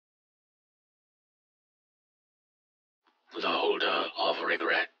the holder of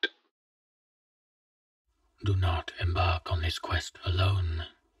regret. Do not embark on this quest alone.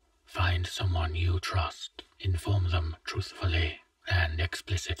 Find someone you trust, inform them truthfully and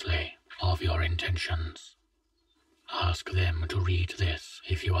explicitly of your intentions. Ask them to read this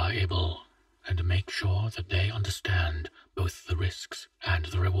if you are able, and make sure that they understand both the risks and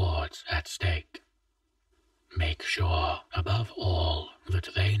the rewards at stake. Make sure, above all, that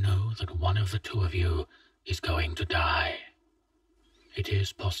they know that one of the two of you is going to die. It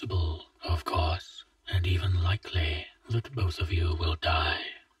is possible, of course, and even likely, that both of you will die.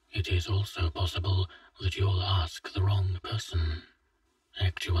 It is also possible that you'll ask the wrong person.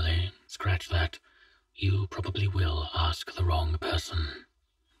 Actually, scratch that. You probably will ask the wrong person.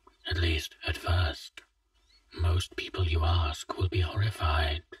 At least, at first. Most people you ask will be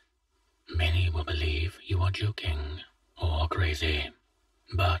horrified. Many will believe you are joking or crazy.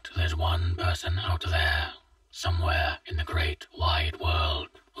 But there's one person out there, somewhere in the great wide world,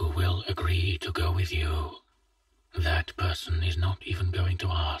 who will agree to go with you. That person is not even going to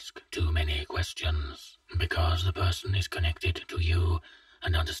ask too many questions, because the person is connected to you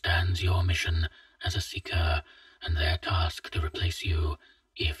and understands your mission as a seeker and their task to replace you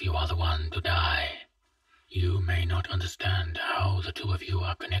if you are the one to die. You may not understand how the two of you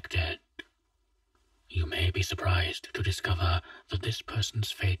are connected. You may be surprised to discover that this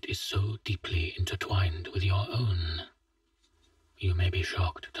person's fate is so deeply intertwined with your own. You may be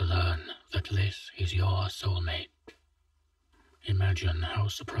shocked to learn that this is your soulmate. Imagine how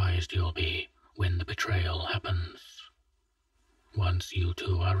surprised you'll be when the betrayal happens. Once you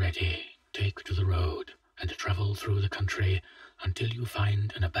two are ready, take to the road and travel through the country until you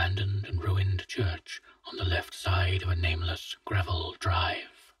find an abandoned and ruined church on the left side of a nameless gravel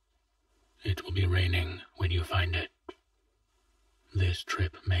drive. It will be raining when you find it. This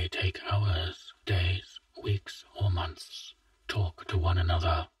trip may take hours, days, weeks, or months. Talk to one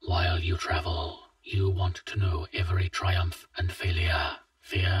another while you travel. You want to know every triumph and failure,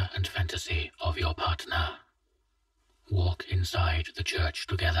 fear and fantasy of your partner. Walk inside the church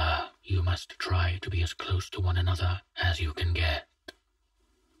together. You must try to be as close to one another as you can get.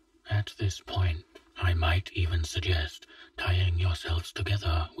 At this point, I might even suggest tying yourselves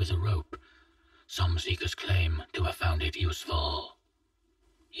together with a rope. Some seekers claim to have found it useful.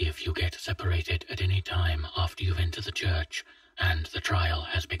 If you get separated at any time after you've entered the church and the trial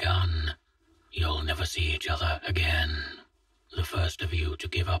has begun, you'll never see each other again. The first of you to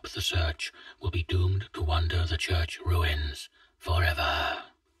give up the search will be doomed to wander the church ruins forever,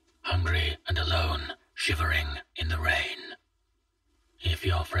 hungry and alone, shivering in the rain. If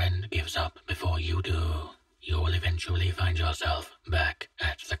your friend gives up before you do, you will eventually find yourself back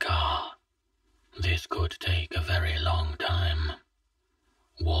at the car. This could take a very long time.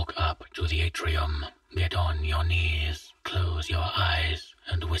 Walk up to the atrium, get on your knees, close your eyes,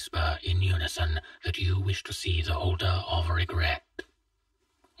 and whisper in unison that you wish to see the holder of regret.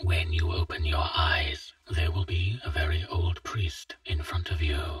 When you open your eyes, there will be a very old priest in front of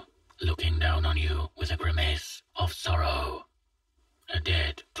you, looking down on you with a grimace of sorrow. A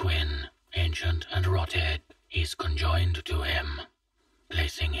dead twin, ancient and rotted, is conjoined to him.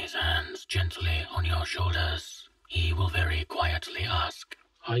 Placing his hands gently on your shoulders, he will very quietly ask,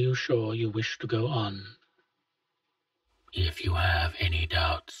 "Are you sure you wish to go on?" If you have any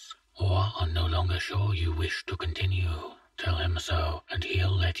doubts, or are no longer sure you wish to continue, tell him so and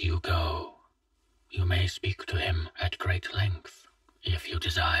he'll let you go. You may speak to him at great length. If you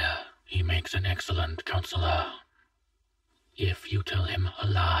desire, he makes an excellent counselor. If you tell him a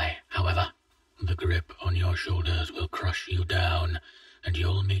lie, however, the grip on your shoulders will crush you down, and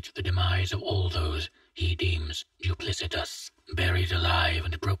you'll meet the demise of all those he deems duplicitous, buried alive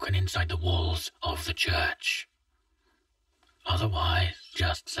and broken inside the walls of the church. Otherwise,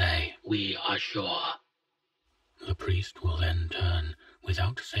 just say, "We are sure." The priest will then turn,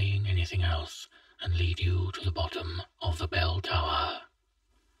 without saying anything else, and lead you to the bottom of the bell tower.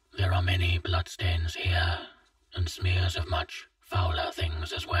 There are many bloodstains here, and smears of much fouler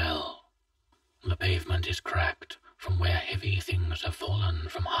things as well. The pavement is cracked from where heavy things have fallen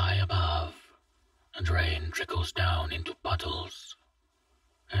from high above, and rain trickles down into puddles.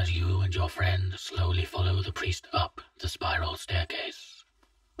 As you and your friend slowly follow the priest up the spiral staircase,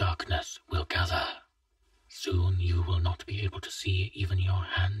 darkness will gather. Soon you will not be able to see even your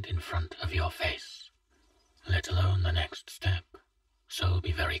hand in front of your face, let alone the next step, so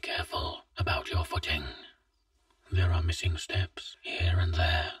be very careful about your footing. There are missing steps here and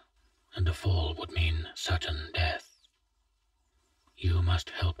there, and a fall would mean certain death. You must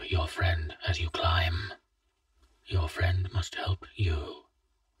help your friend as you climb. Your friend must help you.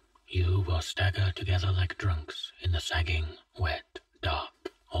 You will or stagger together like drunks in the sagging, wet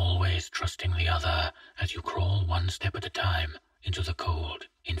dark, always trusting the other as you crawl one step at a time into the cold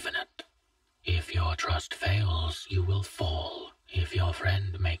infinite. If your trust fails, you will fall. If your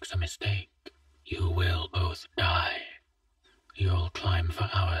friend makes a mistake, you will both die. You'll climb for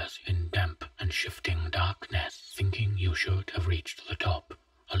hours in damp and shifting darkness, thinking you should have reached the top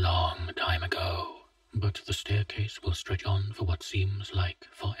a long time ago. But the staircase will stretch on for what seems like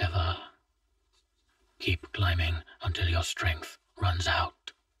forever. Keep climbing until your strength runs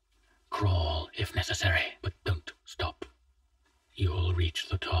out. Crawl if necessary, but don't stop. You'll reach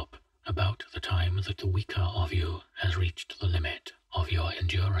the top about the time that the weaker of you has reached the limit of your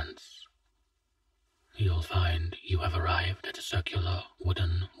endurance. You'll find you have arrived at a circular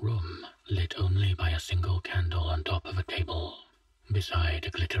wooden room, lit only by a single candle on top of a table, beside a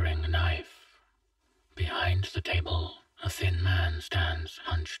glittering knife. Behind the table, a thin man stands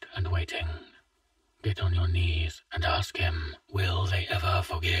hunched and waiting. Get on your knees and ask him, will they ever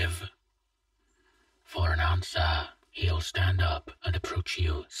forgive? For an answer, he'll stand up and approach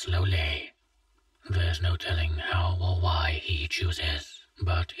you slowly. There's no telling how or why he chooses,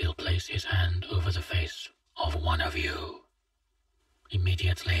 but he'll place his hand over the face of one of you.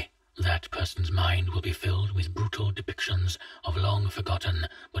 Immediately, that person's mind will be filled with brutal depictions of long-forgotten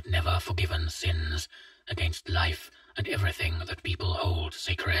but never-forgiven sins against life and everything that people hold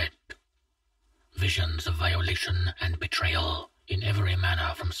sacred. Visions of violation and betrayal in every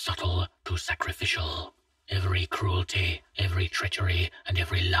manner from subtle to sacrificial. Every cruelty, every treachery, and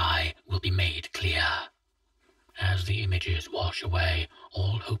every lie will be made clear. As the images wash away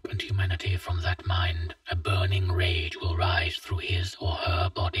all hope and humanity from that mind, a burning rage will rise through his or her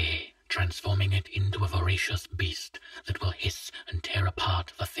body, transforming it into a voracious beast that will hiss and tear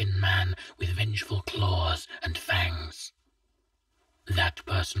apart the thin man with vengeful claws and fangs. That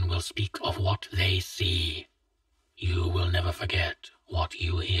person will speak of what they see. You will never forget what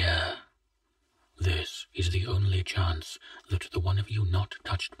you hear. This is the only chance that the one of you not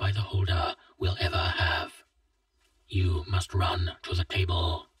touched by the holder will ever have. You must run to the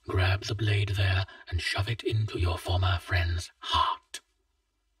table, grab the blade there, and shove it into your former friend's heart.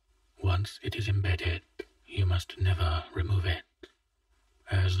 Once it is embedded, you must never remove it.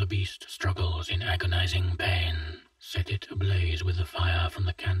 As the beast struggles in agonizing pain, set it ablaze with the fire from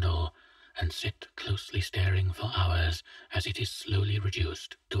the candle, and sit closely staring for hours as it is slowly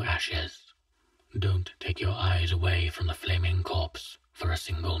reduced to ashes. Don't take your eyes away from the flaming corpse for a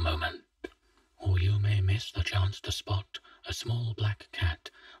single moment, or you may miss the chance to spot a small black cat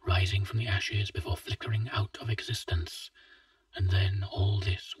rising from the ashes before flickering out of existence, and then all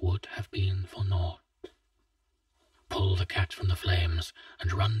this would have been for naught. Pull the cat from the flames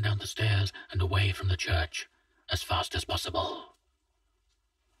and run down the stairs and away from the church as fast as possible.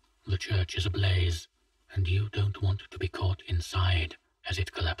 The church is ablaze, and you don't want to be caught inside as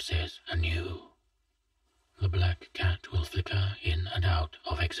it collapses anew. The black cat will flicker in and out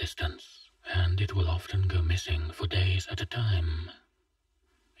of existence, and it will often go missing for days at a time.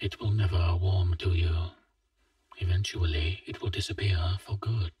 It will never warm to you. Eventually, it will disappear for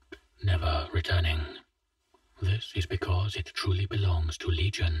good, never returning. This is because it truly belongs to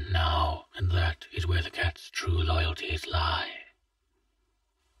Legion now, and that is where the cat's true loyalties lie.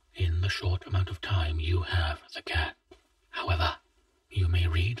 In the short amount of time you have the cat, however, you may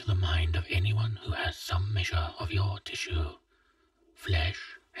read the mind of anyone who has some measure of your tissue, flesh,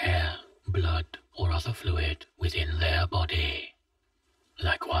 hair, blood, or other fluid within their body.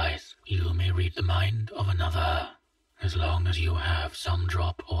 Likewise, you may read the mind of another, as long as you have some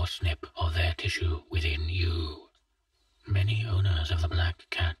drop or snip of their tissue within you. Many owners of the black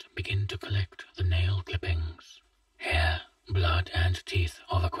cat begin to collect the nail clippings, hair, blood, and teeth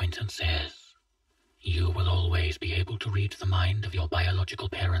of acquaintances. You will always be able to read the mind of your biological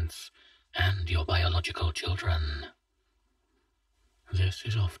parents and your biological children. This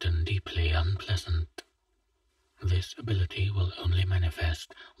is often deeply unpleasant. This ability will only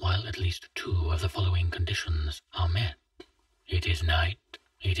manifest while at least two of the following conditions are met. It is night,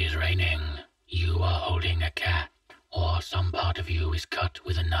 it is raining, you are holding a cat, or some part of you is cut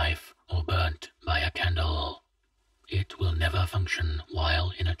with a knife or burnt by a candle. It will never function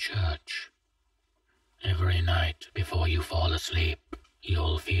while in a church. Every night before you fall asleep,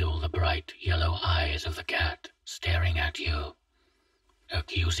 you'll feel the bright yellow eyes of the cat staring at you,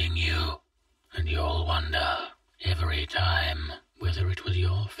 accusing you, and you'll wonder every time whether it was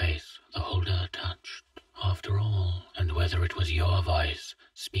your face the holder touched, after all, and whether it was your voice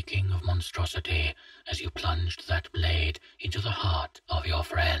speaking of monstrosity as you plunged that blade into the heart of your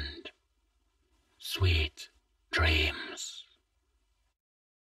friend. Sweet dreams.